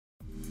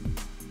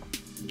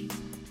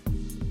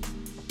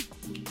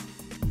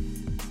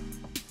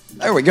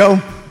There we go.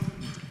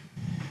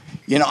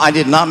 You know, I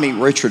did not meet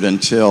Richard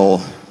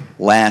until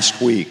last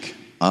week.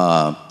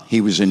 He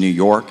was in New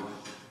York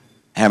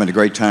having a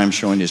great time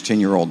showing his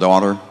 10-year-old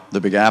daughter the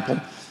Big Apple.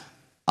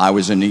 I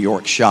was in New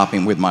York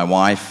shopping with my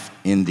wife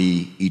in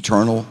the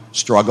eternal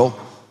struggle,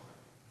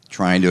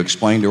 trying to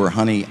explain to her,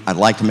 honey, I'd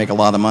like to make a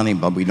lot of money,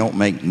 but we don't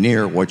make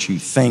near what you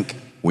think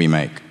we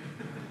make.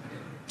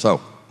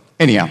 So,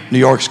 anyhow, New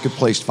York's a good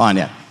place to find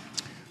out.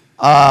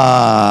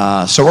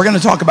 So we're going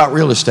to talk about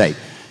real estate.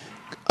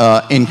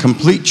 In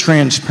complete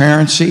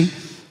transparency,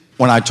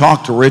 when I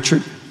talked to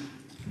Richard,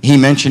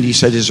 he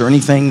said, is there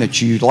anything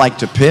that you'd like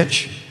to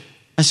pitch?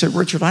 I said,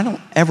 Richard, I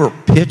don't ever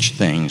pitch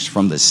things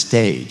from the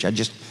stage.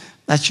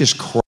 That's just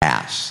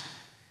crass.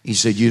 He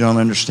said, you don't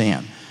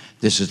understand.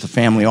 This is the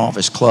Family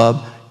Office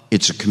Club.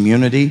 It's a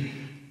community.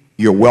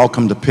 You're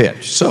welcome to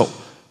pitch. So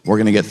we're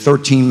going to get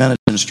 13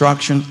 minutes of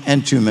instruction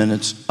and 2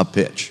 minutes of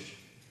pitch.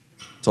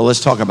 So let's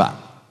talk about it.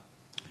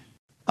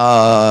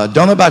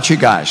 Don't know about you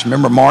guys.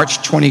 Remember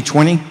March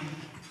 2020?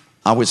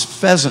 I was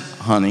pheasant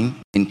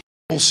hunting in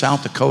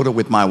South Dakota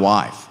with my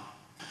wife.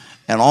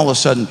 And all of a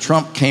sudden,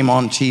 Trump came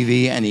on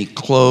TV and he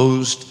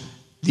closed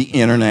the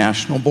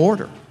international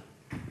border.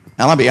 And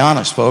I'll be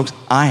honest, folks,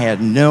 I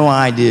had no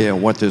idea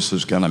what this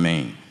was going to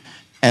mean.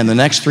 And the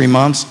next 3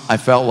 months, I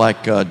felt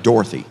like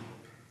Dorothy.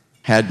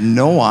 Had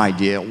no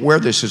idea where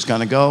this is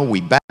going to go. We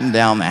battened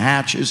down the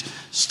hatches,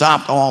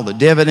 stopped all the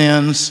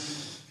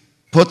dividends,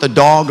 put the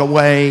dog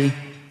away,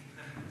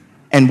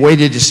 and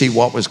waited to see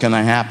what was going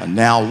to happen.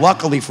 Now,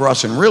 luckily for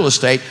us in real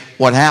estate,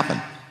 what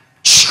happened?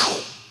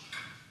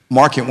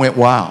 Market went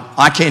wild.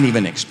 I can't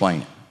even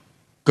explain it.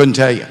 Couldn't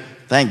tell you.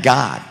 Thank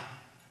God.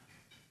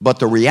 But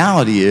the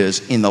reality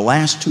is, in the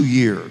last 2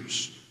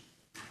 years,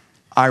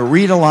 I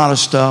read a lot of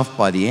stuff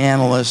by the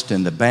analysts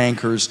and the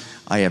bankers.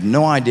 I have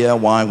no idea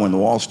why when the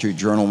Wall Street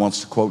Journal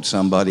wants to quote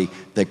somebody,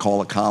 they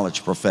call a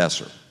college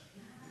professor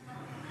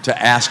to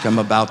ask them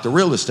about the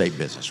real estate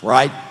business,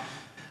 right?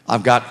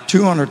 I've got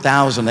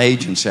 200,000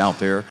 agents out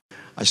there.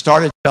 I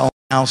started selling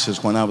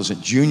houses when I was at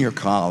junior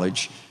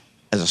college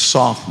as a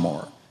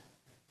sophomore.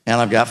 And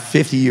I've got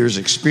 50 years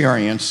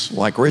experience,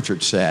 like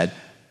Richard said.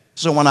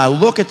 So when I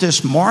look at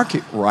this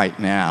market right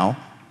now,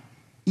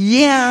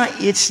 yeah,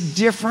 it's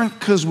different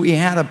because we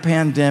had a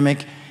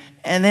pandemic.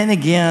 And then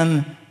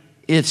again,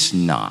 it's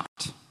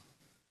not.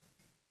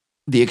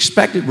 The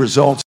expected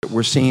results that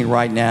we're seeing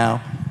right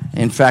now,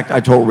 in fact, I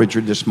told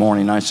Richard this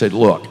morning, I said,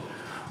 look,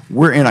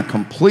 we're in a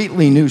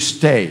completely new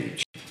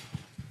stage,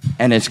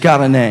 and it's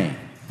got a name.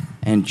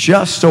 And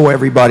just so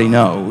everybody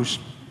knows,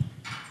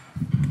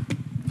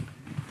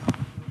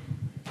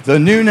 the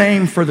new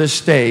name for this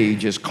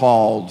stage is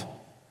called,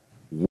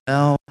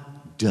 well,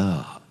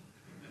 duh.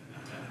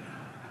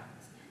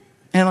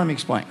 And let me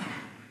explain.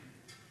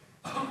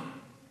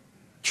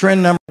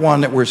 Trend number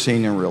one that we're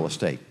seeing in real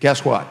estate.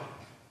 Guess what?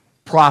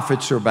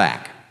 Profits are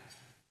back.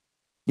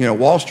 You know,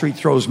 Wall Street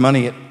throws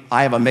money at,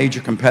 I have a major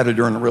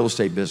competitor in the real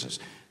estate business.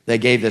 They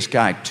gave this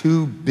guy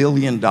 $2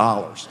 billion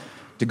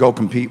to go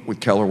compete with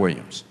Keller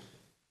Williams.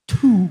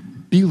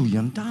 $2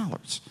 billion.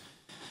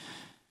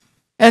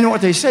 And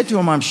what they said to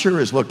him, I'm sure,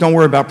 is, look, don't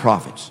worry about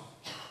profits.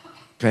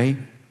 Okay?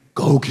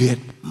 Go get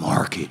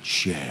market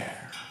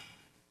share.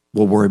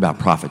 We'll worry about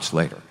profits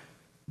later.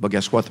 But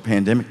guess what the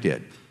pandemic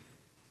did?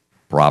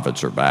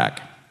 Profits are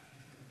back.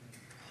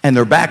 And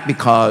they're back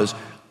because,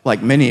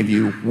 like many of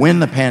you,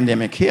 when the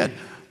pandemic hit,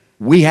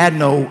 we had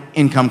no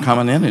income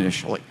coming in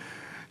initially.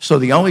 So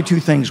the only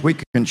two things we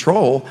could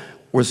control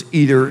was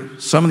either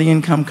some of the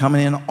income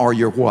coming in or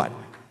your what?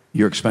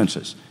 Your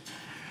expenses.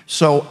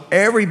 So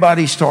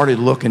everybody started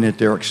looking at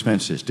their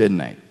expenses, didn't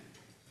they?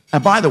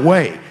 And by the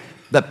way,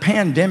 the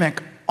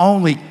pandemic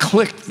only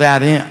clicked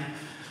that in.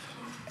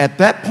 At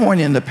that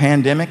point in the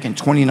pandemic in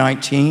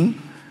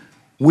 2019,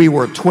 we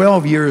were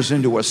 12 years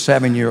into a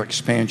 7-year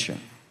expansion,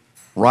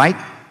 right?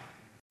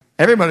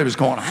 Everybody was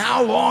going,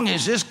 how long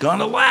is this going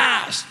to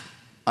last?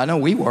 I know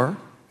we were.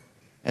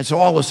 And so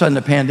all of a sudden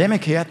the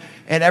pandemic hit,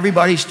 and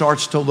everybody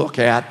starts to look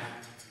at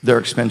their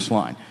expense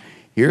line.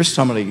 Here's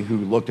somebody who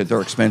looked at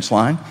their expense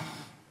line.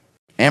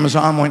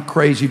 Amazon went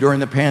crazy during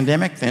the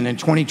pandemic. Then in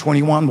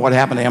 2021, what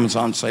happened to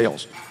Amazon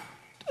sales?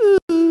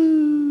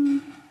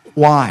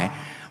 Why?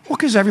 Well,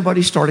 because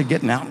everybody started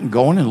getting out and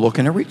going and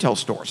looking at retail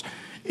stores.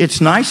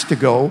 It's nice to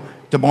go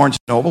to Barnes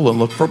 & Noble and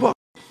look for books.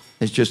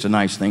 It's just a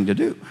nice thing to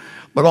do.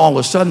 But all of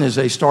a sudden, as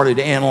they started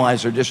to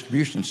analyze their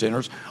distribution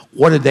centers,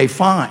 what did they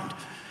find?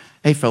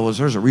 Hey, fellas,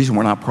 there's a reason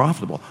we're not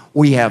profitable.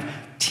 We have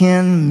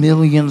 10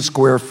 million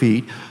square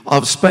feet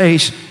of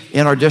space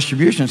in our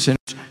distribution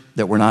centers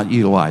that we're not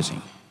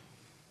utilizing.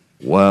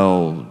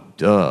 Well,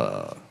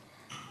 duh.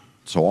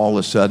 So all of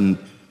a sudden,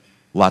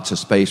 lots of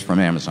space from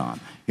Amazon.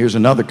 Here's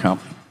another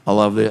company. I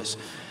love this.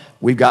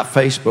 We've got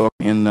Facebook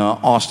in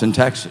Austin,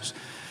 Texas.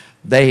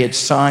 They had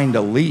signed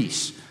a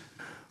lease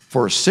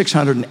for a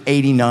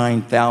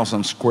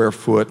 689,000 square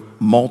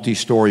foot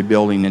multi-story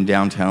building in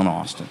downtown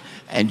Austin.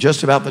 And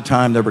just about the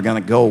time they were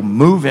going to go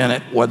move in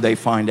it, what'd they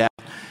find out?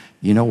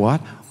 You know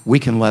what? We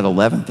can let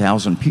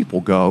 11,000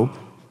 people go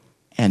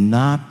and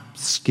not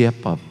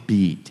skip a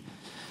beat.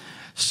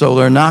 So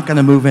they're not going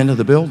to move into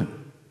the building.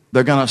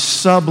 They're going to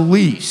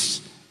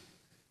sublease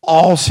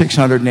all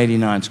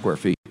 689 square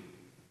feet.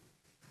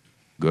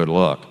 Good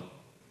luck.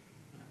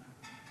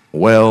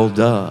 Well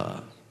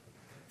done.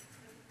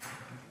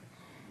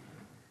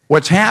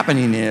 What's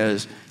happening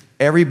is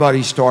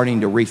everybody's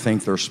starting to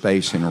rethink their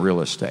space in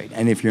real estate.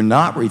 And if you're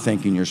not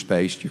rethinking your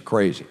space, you're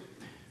crazy.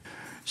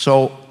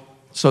 So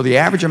the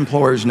average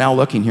employer is now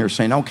looking here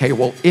saying, okay,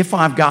 well, if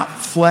I've got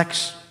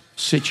flex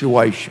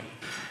situation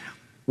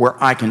where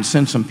I can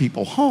send some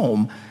people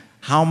home,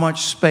 how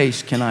much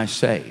space can I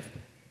save?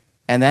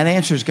 And that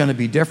answer is going to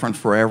be different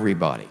for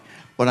everybody.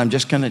 But I'm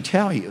just going to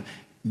tell you,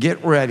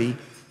 get ready,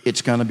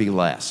 it's going to be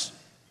less.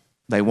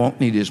 They won't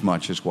need as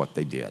much as what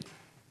they did.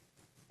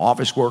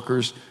 Office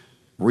workers,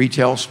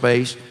 retail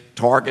space,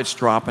 Target's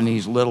dropping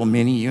these little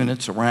mini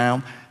units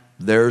around.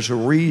 There's a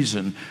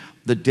reason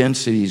the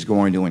density is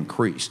going to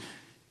increase.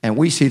 And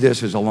we see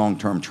this as a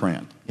long-term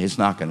trend. It's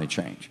not going to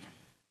change.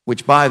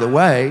 Which, by the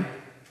way,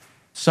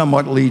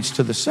 somewhat leads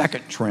to the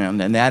second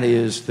trend, and that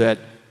is that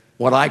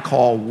what I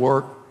call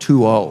work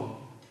 2.0.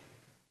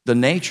 The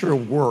nature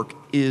of work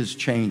is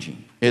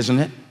changing, isn't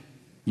it?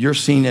 You're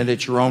seeing it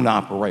at your own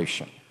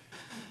operation.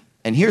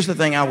 And here's the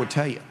thing I would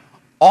tell you.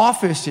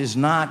 Office is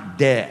not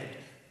dead.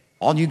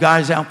 All you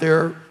guys out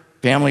there,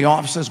 family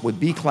offices with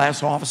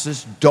B-class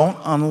offices, don't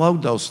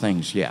unload those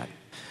things yet.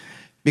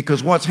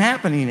 Because what's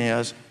happening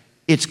is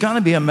it's going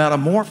to be a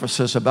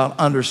metamorphosis about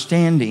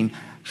understanding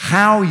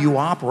how you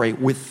operate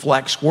with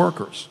flex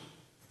workers.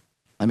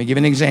 Let me give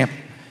you an example.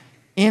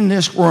 In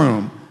this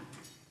room,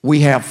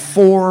 we have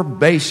 4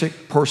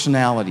 basic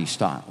personality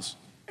styles.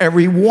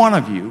 Every one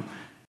of you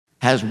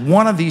has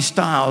one of these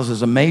styles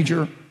as a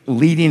major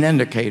leading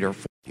indicator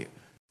for you.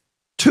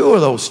 2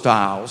 of those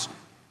styles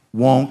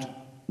won't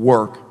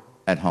work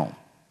at home.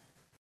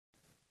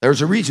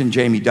 There's a reason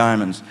Jamie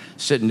Dimon's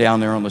sitting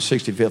down there on the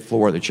 65th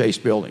floor of the Chase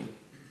building.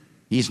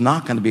 He's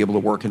not going to be able to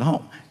work at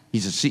home.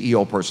 He's a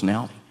CEO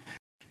personality.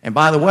 And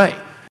by the way,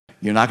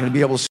 you're not going to be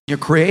able to send your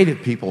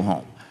creative people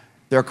home.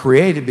 They're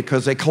creative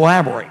because they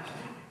collaborate.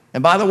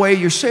 And by the way,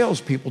 your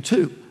salespeople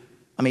too.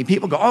 I mean,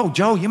 people go, oh,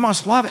 Joe, you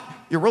must love it.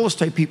 Your real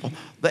estate people,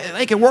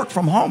 they can work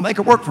from home. They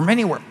can work from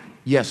anywhere.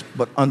 Yes,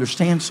 but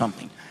understand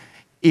something.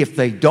 If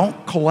they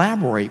don't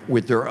collaborate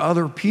with their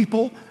other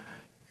people,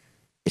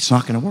 it's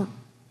not going to work.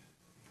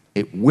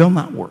 It will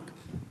not work.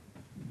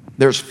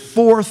 There's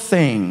 4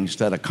 things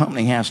that a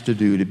company has to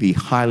do to be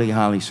highly,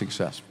 highly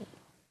successful.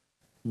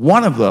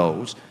 One of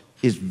those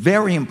is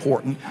very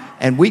important,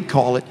 and we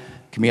call it,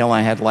 Camille and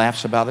I had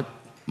laughs about it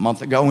a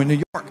month ago in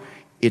New York.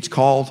 It's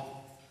called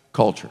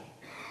culture.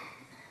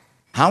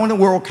 How in the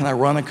world can I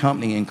run a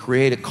company and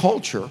create a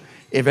culture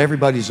if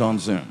everybody's on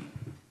Zoom?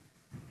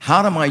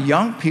 How do my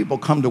young people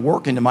come to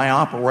work into my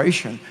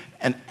operation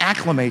and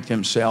acclimate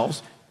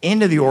themselves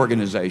into the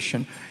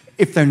organization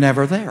if they're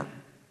never there?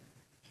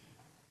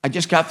 I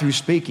just got through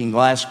speaking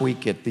last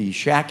week at the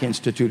Schack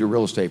Institute of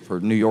Real Estate for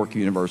New York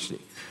University.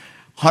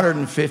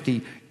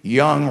 150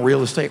 young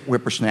real estate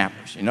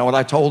whippersnappers. You know what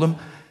I told them?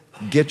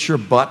 Get your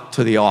butt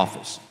to the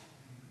office.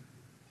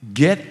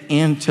 Get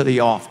into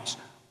the office.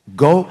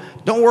 Go,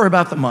 don't worry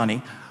about the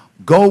money.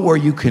 Go where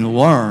you can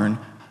learn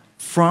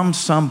from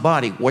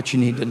somebody what you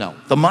need to know.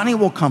 The money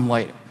will come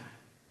later.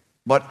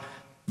 But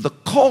the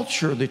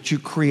culture that you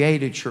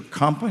create at your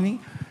company,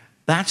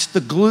 that's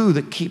the glue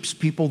that keeps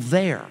people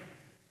there.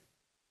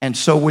 And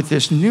so with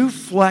this new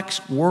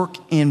flex work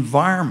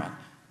environment,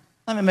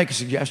 let me make a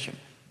suggestion.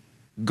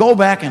 Go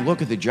back and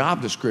look at the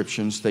job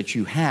descriptions that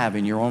you have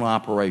in your own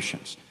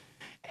operations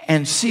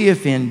and see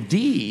if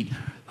indeed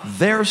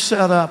they're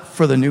set up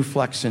for the new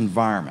flex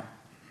environment.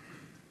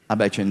 I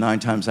bet you 9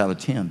 times out of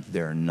 10,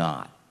 they're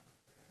not.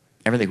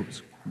 Everything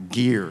was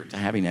geared to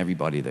having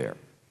everybody there.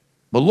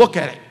 But look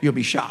at it, you'll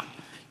be shocked.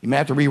 You may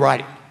have to rewrite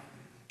it.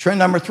 Trend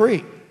number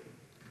 3.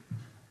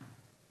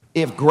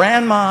 If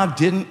grandma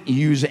didn't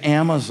use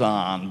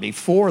Amazon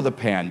before the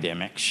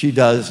pandemic, she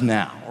does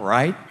now,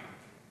 right?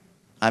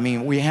 I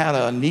mean, we had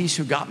a niece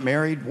who got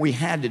married. We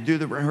had to do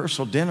the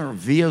rehearsal dinner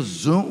via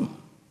Zoom.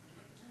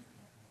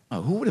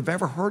 Who would have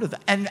ever heard of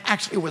that? And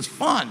actually, it was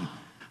fun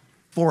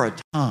for a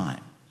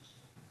time.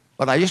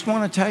 But I just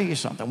want to tell you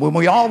something. When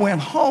we all went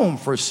home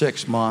for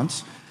 6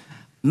 months,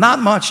 not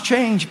much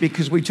changed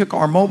because we took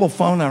our mobile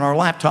phone and our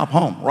laptop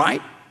home,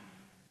 right?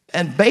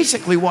 And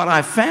basically what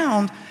I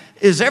found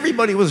is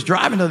everybody was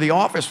driving to the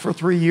office for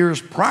 3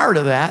 years prior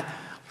to that,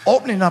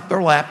 opening up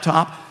their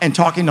laptop and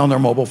talking on their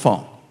mobile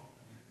phone.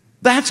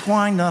 That's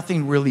why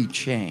nothing really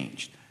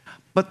changed.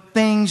 But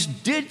things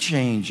did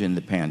change in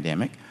the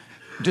pandemic.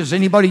 Does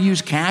anybody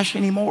use cash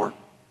anymore?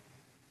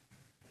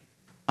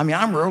 I mean,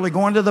 I'm rarely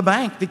going to the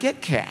bank to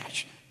get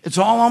cash. It's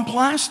all on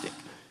plastic.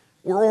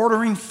 We're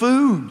ordering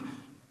food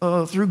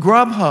through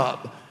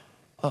Grubhub.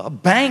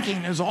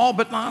 Banking is all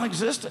but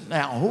non-existent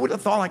now. Who would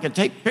have thought I could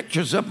take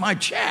pictures of my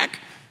check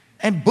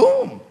and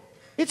boom,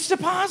 it's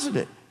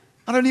deposited.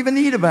 I don't even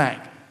need a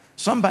bank.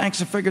 Some banks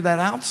have figured that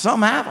out,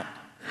 some haven't.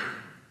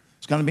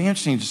 It's going to be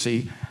interesting to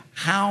see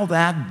how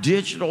that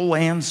digital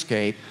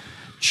landscape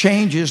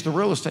changes the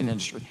real estate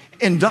industry.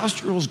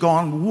 Industrial's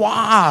gone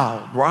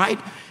wild, right?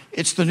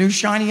 It's the new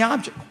shiny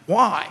object.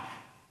 Why?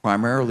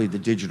 Primarily the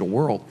digital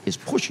world is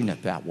pushing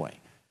it that way.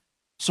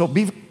 So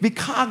be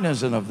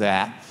cognizant of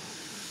that,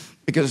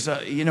 because,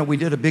 we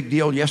did a big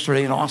deal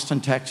yesterday in Austin,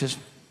 Texas,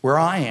 where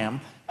I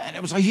am, and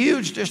it was a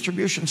huge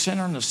distribution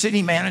center, and the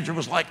city manager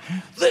was like,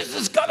 this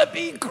is going to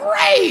be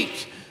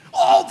great,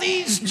 all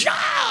these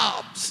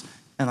jobs.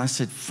 And I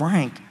said,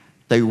 Frank,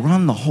 they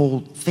run the whole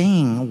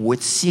thing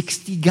with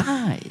 60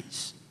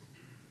 guys.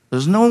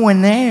 There's no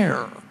one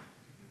there.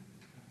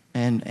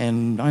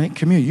 And I think,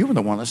 Camille, you were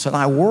the one that said,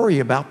 I worry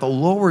about the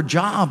lower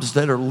jobs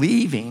that are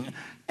leaving,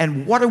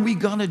 and what are we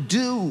going to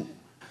do?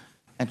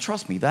 And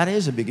trust me, that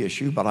is a big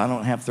issue, but I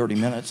don't have 30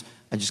 minutes.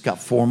 I just got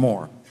 4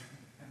 more.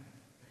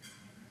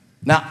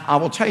 Now, I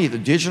will tell you, the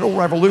digital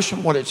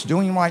revolution, what it's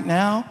doing right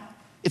now,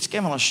 it's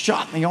giving a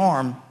shot in the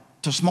arm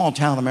to small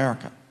town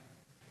America.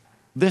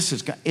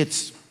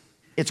 It's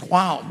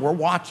wild. We're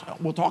watching.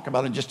 We'll talk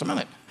about it in just a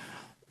minute.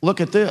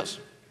 Look at this.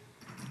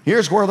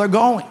 Here's where they're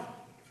going.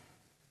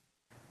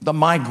 The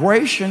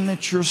migration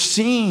that you're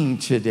seeing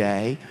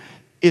today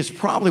is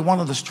probably one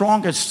of the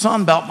strongest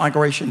Sun Belt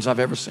migrations I've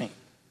ever seen.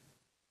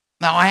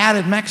 Now, I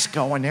added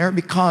Mexico in there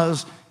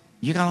because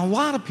you got a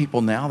lot of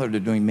people now that are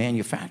doing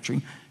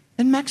manufacturing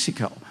in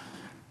Mexico.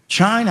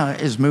 China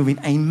is moving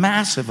a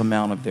massive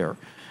amount of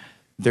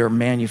their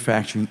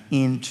manufacturing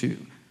into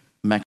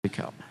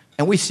Mexico.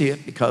 And we see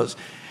it because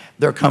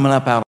they're coming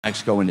up out of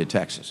Mexico into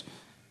Texas.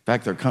 In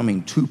fact, they're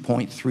coming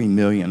 2.3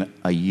 million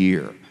a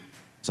year.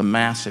 It's a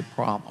massive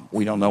problem.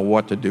 We don't know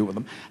what to do with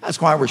them.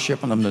 That's why we're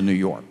shipping them to New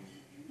York.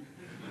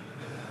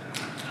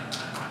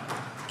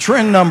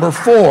 Trend number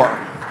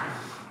 4.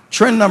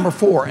 Trend number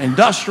 4,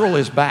 industrial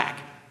is back.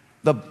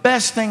 The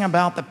best thing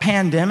about the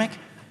pandemic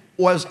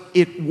was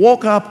it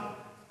woke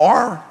up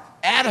our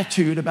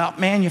attitude about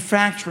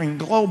manufacturing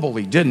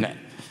globally, didn't it?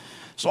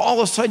 So all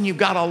of a sudden, you've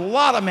got a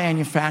lot of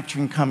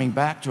manufacturing coming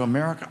back to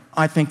America.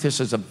 I think this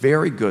is a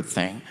very good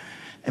thing.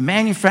 And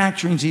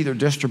manufacturing's either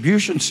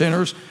distribution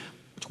centers,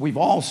 which we've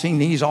all seen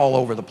these all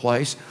over the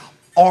place,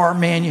 or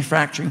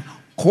manufacturing,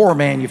 core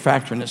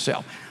manufacturing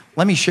itself.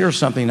 Let me share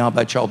something I'll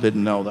bet y'all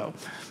didn't know, though.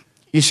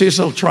 You see this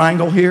little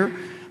triangle here?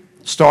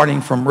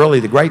 Starting from really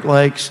the Great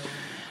Lakes,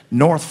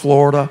 North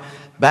Florida,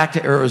 back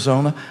to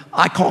Arizona.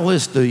 I call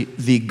this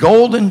the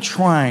golden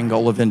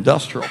triangle of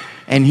industrial.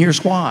 And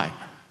here's why.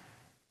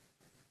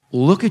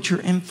 Look at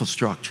your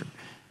infrastructure.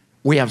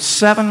 We have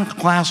 7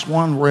 Class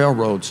 1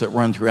 railroads that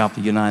run throughout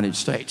the United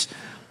States.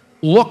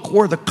 Look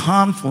where the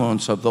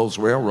confluence of those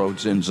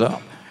railroads ends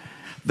up.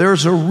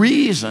 There's a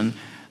reason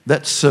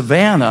that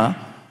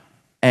Savannah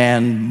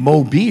and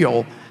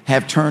Mobile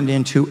have turned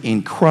into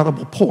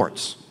incredible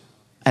ports.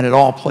 And it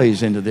all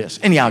plays into this.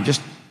 Anyhow,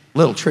 just a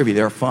little trivia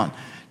there, fun.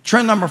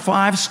 Trend number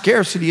 5,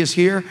 scarcity is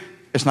here.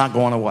 It's not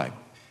going away.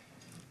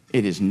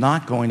 It is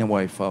not going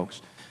away,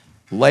 folks.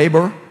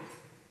 Labor.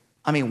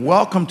 I mean,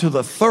 welcome to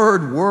the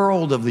third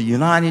world of the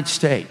United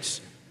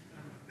States.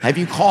 Have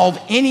you called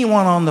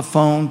anyone on the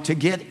phone to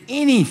get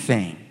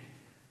anything?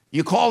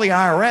 You call the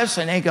IRS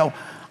and they go,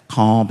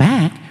 call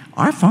back.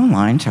 Our phone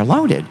lines are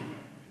loaded.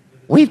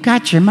 We've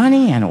got your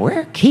money and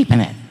we're keeping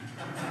it.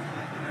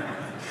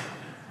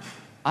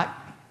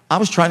 I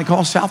was trying to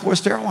call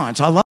Southwest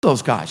Airlines. I love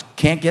those guys.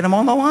 Can't get them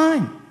on the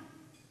line.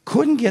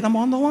 Couldn't get them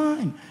on the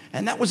line.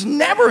 And that was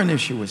never an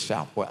issue with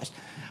Southwest.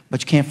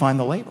 But you can't find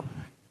the labor.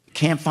 You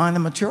can't find the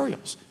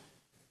materials.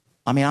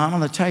 I mean, I'm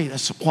going to tell you, the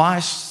supply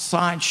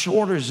side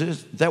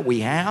shortages that we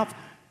have,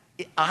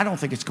 I don't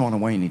think it's going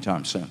away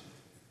anytime soon.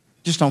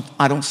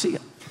 I don't see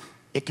it.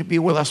 It could be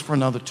with us for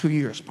another 2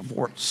 years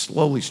before it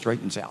slowly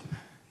straightens out.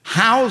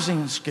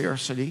 Housing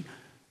scarcity.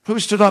 Who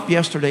stood up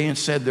yesterday and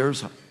said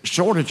there's a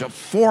shortage of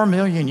 4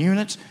 million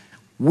units?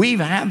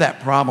 We've had that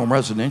problem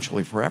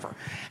residentially forever.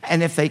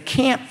 And if they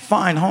can't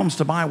find homes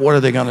to buy, what are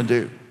they going to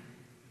do?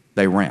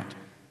 They rent.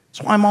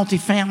 That's why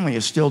multifamily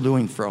is still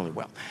doing fairly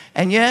well.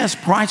 And yes,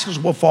 prices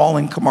will fall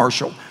in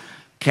commercial.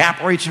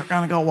 Cap rates are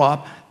going to go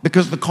up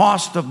because the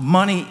cost of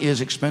money is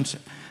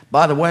expensive.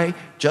 By the way,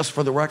 just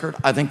for the record,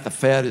 I think the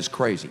Fed is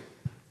crazy.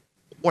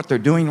 What they're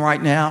doing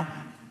right now,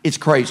 it's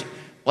crazy.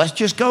 Let's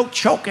just go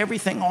choke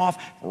everything off,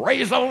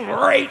 raise those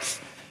rates.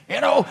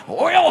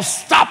 We'll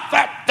stop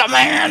that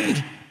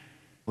demand.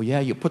 Well, yeah,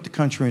 you put the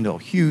country into a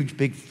huge,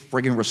 big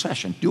friggin'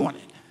 recession doing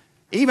it.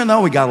 Even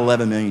though we got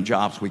 11 million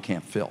jobs we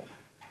can't fill.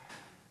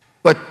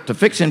 But to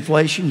fix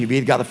inflation, you've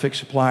either got to fix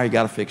supply or you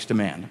got to fix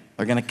demand.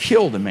 They're going to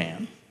kill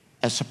demand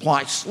as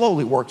supply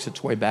slowly works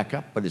its way back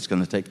up, but it's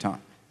going to take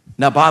time.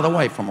 Now, by the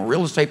way, from a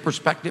real estate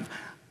perspective,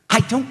 I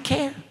don't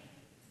care.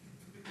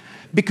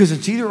 Because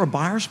it's either a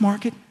buyer's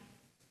market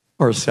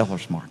or a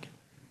seller's market.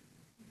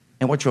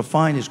 And what you'll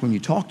find is when you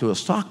talk to a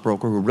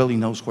stockbroker who really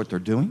knows what they're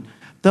doing,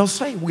 they'll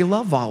say, we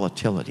love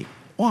volatility.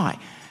 Why?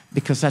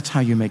 Because that's how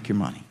you make your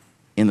money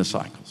in the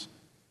cycles.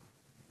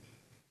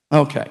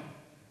 Okay,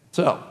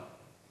 so,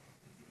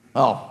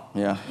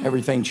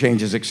 everything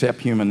changes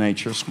except human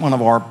nature. It's one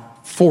of our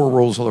 4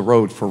 rules of the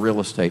road for real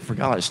estate.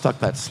 Forgot I stuck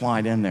that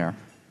slide in there.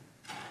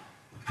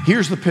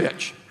 Here's the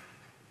pitch.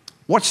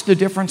 What's the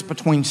difference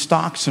between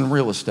stocks and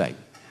real estate?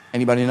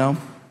 Anybody know?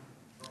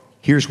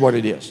 Here's what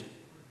it is.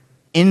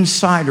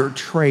 Insider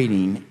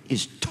trading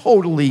is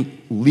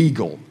totally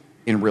legal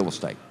in real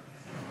estate.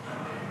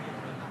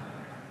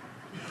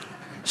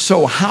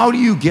 So how do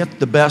you get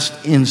the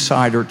best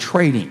insider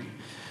trading?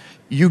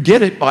 You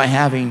get it by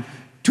having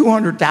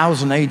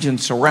 200,000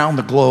 agents around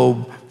the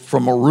globe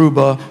from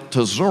Aruba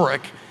to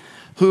Zurich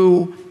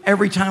who,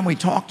 every time we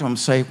talk to them,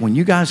 say, when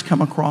you guys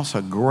come across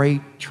a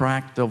great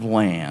tract of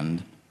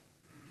land,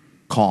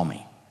 call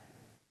me.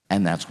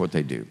 And that's what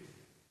they do.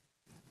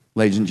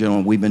 Ladies and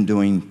gentlemen, we've been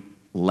doing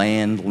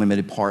land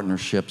limited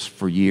partnerships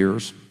for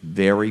years,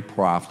 very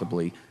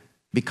profitably,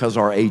 because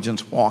our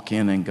agents walk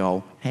in and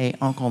go, hey,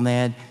 Uncle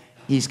Ned,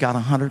 he's got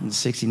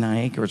 169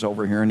 acres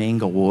over here in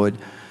Inglewood,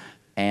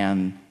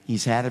 and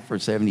he's had it for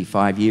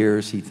 75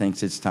 years. He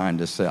thinks it's time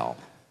to sell.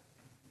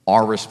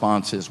 Our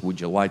response is,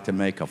 would you like to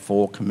make a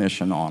full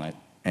commission on it?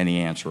 And the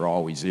answer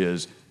always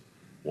is,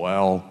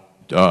 well,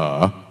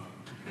 duh.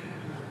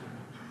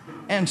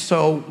 And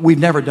so we've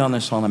never done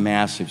this on a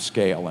massive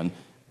scale. And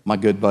my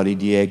good buddy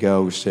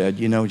Diego said,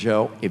 you know,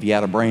 Joe, if you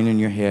had a brain in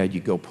your head, you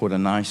go put a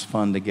nice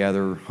fund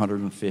together,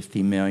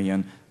 150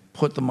 million,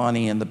 put the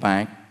money in the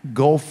bank,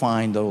 go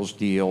find those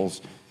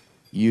deals,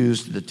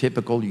 use the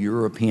typical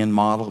European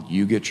model.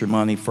 You get your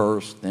money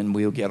first, then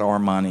we'll get our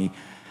money.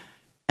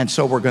 And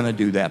so we're going to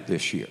do that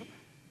this year.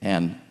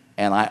 And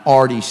I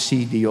already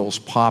see deals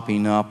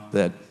popping up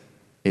that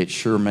it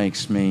sure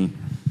makes me.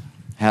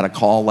 Had a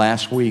call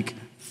last week,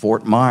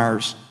 Fort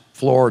Myers,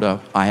 Florida.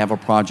 I have a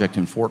project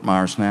in Fort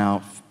Myers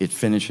now. It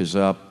finishes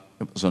up.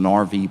 It was an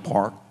RV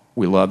park.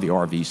 We love the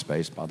RV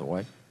space, by the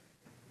way.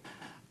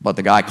 But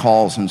the guy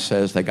calls and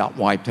says they got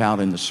wiped out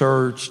in the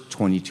surge,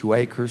 22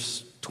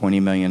 acres,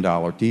 $20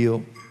 million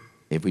deal.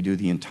 If we do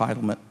the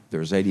entitlement,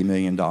 there's $80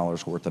 million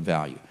worth of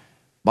value.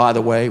 By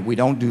the way, we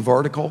don't do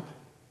vertical.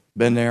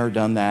 Been there,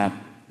 done that.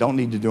 Don't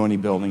need to do any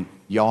building.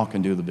 Y'all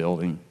can do the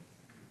building.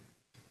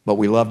 But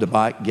we love to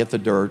buy, get the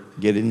dirt,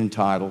 get it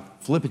entitled,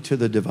 flip it to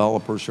the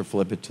developers or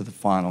flip it to the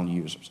final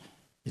users.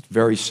 It's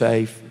very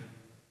safe.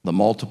 The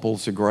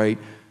multiples are great.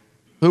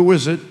 Who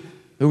was it?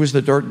 Who was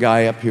the dirt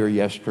guy up here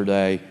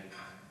yesterday?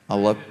 I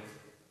love,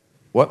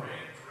 what?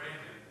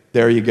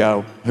 There you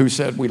go. Who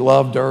said we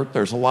love dirt?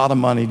 There's a lot of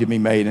money to be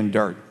made in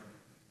dirt.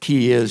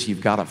 Key is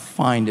you've got to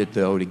find it,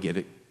 though, to get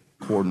it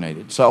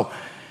coordinated. So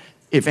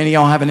if any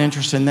of y'all have an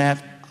interest in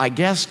that, I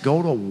guess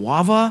go to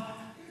WAVA.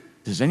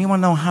 Does anyone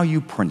know how you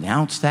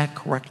pronounce that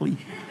correctly?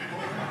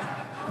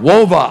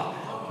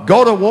 WOVA.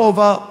 Go to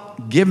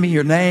WOVA, give me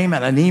your name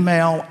and an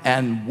email,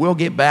 and we'll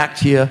get back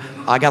to you.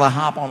 I got to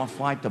hop on a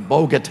flight to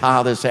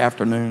Bogota this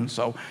afternoon,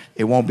 so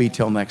it won't be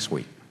till next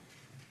week.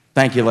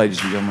 Thank you,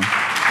 ladies and gentlemen.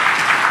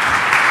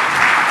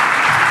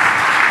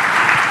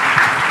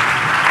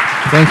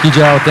 Thank you,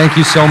 Joe. Thank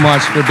you so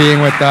much for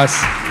being with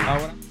us.